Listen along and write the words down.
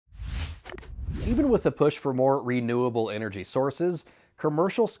Even with the push for more renewable energy sources,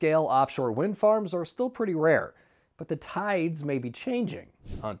 commercial-scale offshore wind farms are still pretty rare, but the tides may be changing.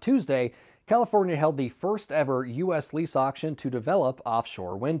 On Tuesday, California held the first ever U.S. lease auction to develop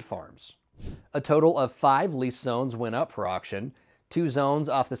offshore wind farms. A total of 5 lease zones went up for auction, 2 zones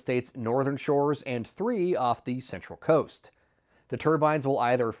off the state's northern shores and 3 off the central coast. The turbines will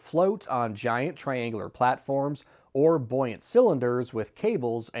either float on giant triangular platforms or buoyant cylinders with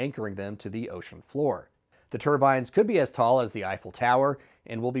cables anchoring them to the ocean floor. The turbines could be as tall as the Eiffel Tower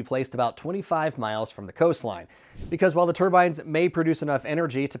and will be placed about 25 miles from the coastline. Because while the turbines may produce enough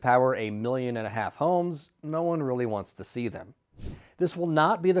energy to power 1.5 million homes, no one really wants to see them. This will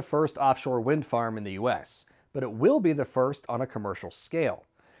not be the first offshore wind farm in the U.S., but it will be the first on a commercial scale.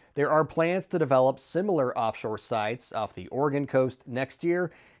 There are plans to develop similar offshore sites off the Oregon coast next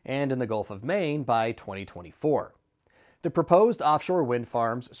year and in the Gulf of Maine by 2024. The proposed offshore wind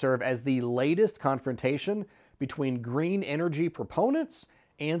farms serve as the latest confrontation between green energy proponents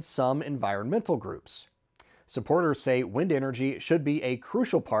and some environmental groups. Supporters say wind energy should be a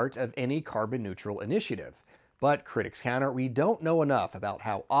crucial part of any carbon-neutral initiative, but critics counter we don't know enough about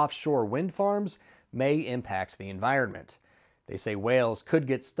how offshore wind farms may impact the environment. They say whales could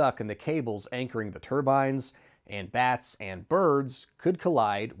get stuck in the cables anchoring the turbines, and bats and birds could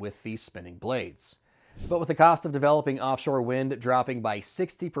collide with the spinning blades. But with the cost of developing offshore wind dropping by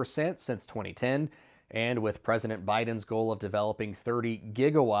 60% since 2010, and with President Biden's goal of developing 30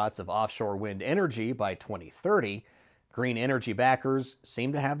 gigawatts of offshore wind energy by 2030, green energy backers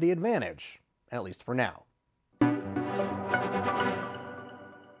seem to have the advantage, at least for now.